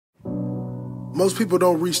Most people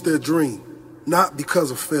don't reach their dream, not because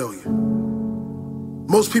of failure.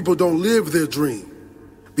 Most people don't live their dream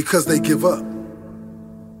because they give up.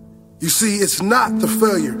 You see, it's not the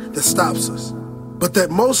failure that stops us, but that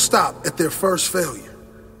most stop at their first failure.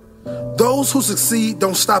 Those who succeed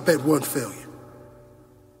don't stop at one failure.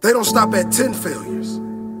 They don't stop at 10 failures.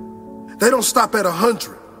 They don't stop at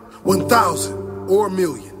 100, 1,000, or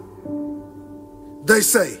 1,000,000. They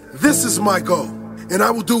say, this is my goal, and I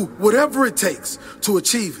will do whatever it takes to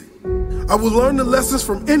achieve it. I will learn the lessons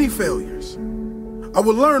from any failures. I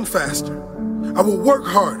will learn faster. I will work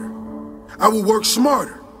harder. I will work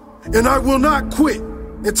smarter. And I will not quit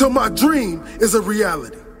until my dream is a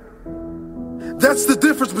reality. That's the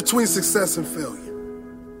difference between success and failure.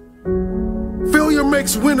 Failure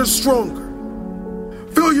makes winners stronger.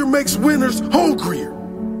 Failure makes winners hungrier.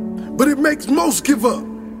 But it makes most give up.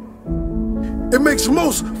 It makes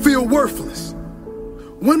most feel worthless.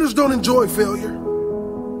 Winners don't enjoy failure,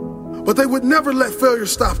 but they would never let failure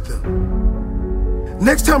stop them.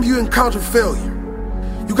 Next time you encounter failure,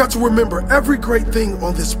 you got to remember every great thing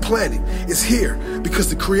on this planet is here because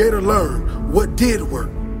the Creator learned what did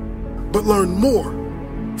work, but learned more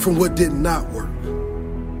from what did not work.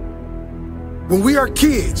 When we are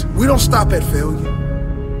kids, we don't stop at failure.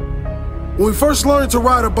 When we first learn to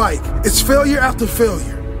ride a bike, it's failure after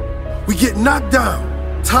failure. We get knocked down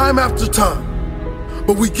time after time,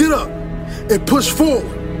 but we get up and push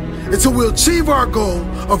forward until we achieve our goal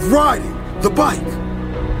of riding the bike.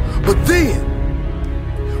 But then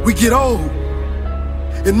we get old,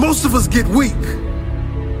 and most of us get weak.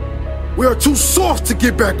 We are too soft to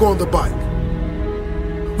get back on the bike.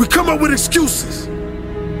 We come up with excuses.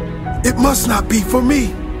 It must not be for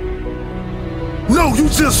me. No, you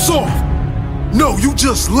just soft. No, you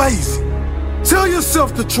just lazy. Tell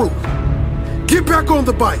yourself the truth. Get back on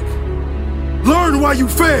the bike. Learn why you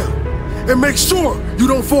failed, and make sure you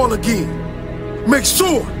don't fall again. Make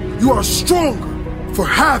sure you are stronger for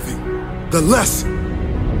having the lesson.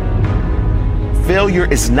 Failure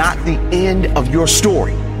is not the end of your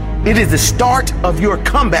story. It is the start of your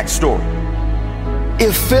comeback story.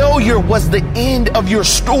 If failure was the end of your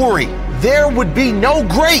story, there would be no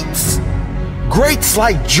greats. Greats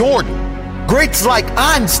like Jordan, greats like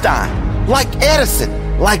Einstein, like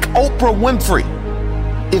Edison, like Oprah Winfrey.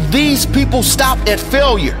 If these people stopped at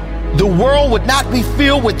failure, the world would not be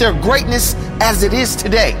filled with their greatness as it is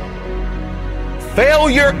today.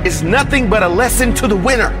 Failure is nothing but a lesson to the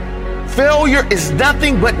winner. Failure is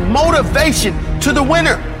nothing but motivation to the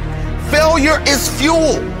winner. Failure is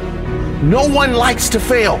fuel. No one likes to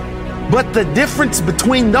fail, but the difference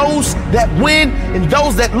between those that win and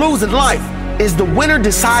those that lose in life is the winner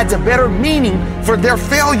decides a better meaning for their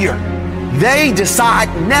failure. They decide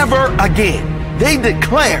never again. They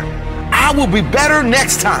declare, I will be better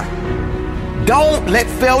next time. Don't let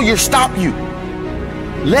failure stop you.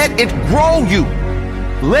 Let it grow you.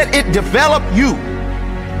 Let it develop you.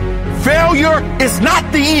 Failure is not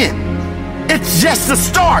the end. It's just the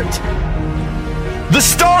start. The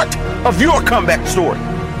start of your comeback story.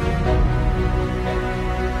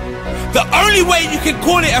 The only way you can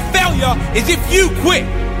call it a failure is if you quit.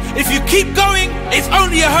 If you keep going, it's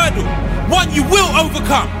only a hurdle, one you will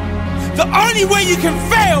overcome. The only way you can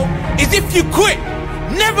fail is if you quit.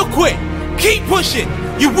 Never quit. Keep pushing.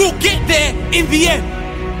 You will get there in the end.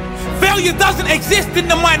 Failure doesn't exist in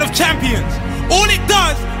the mind of champions. All it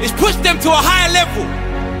does is push them to a higher level.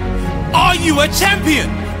 Are you a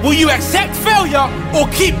champion? Will you accept failure or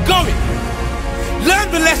keep going?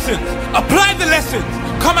 Learn the lessons, apply the lessons,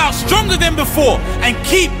 come out stronger than before, and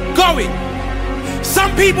keep going.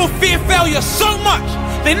 Some people fear failure so much,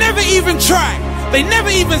 they never even try. They never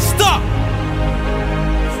even start.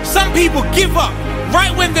 Some people give up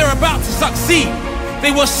right when they're about to succeed.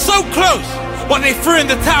 They were so close, but they threw in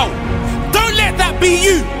the towel. Don't let that be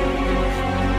you.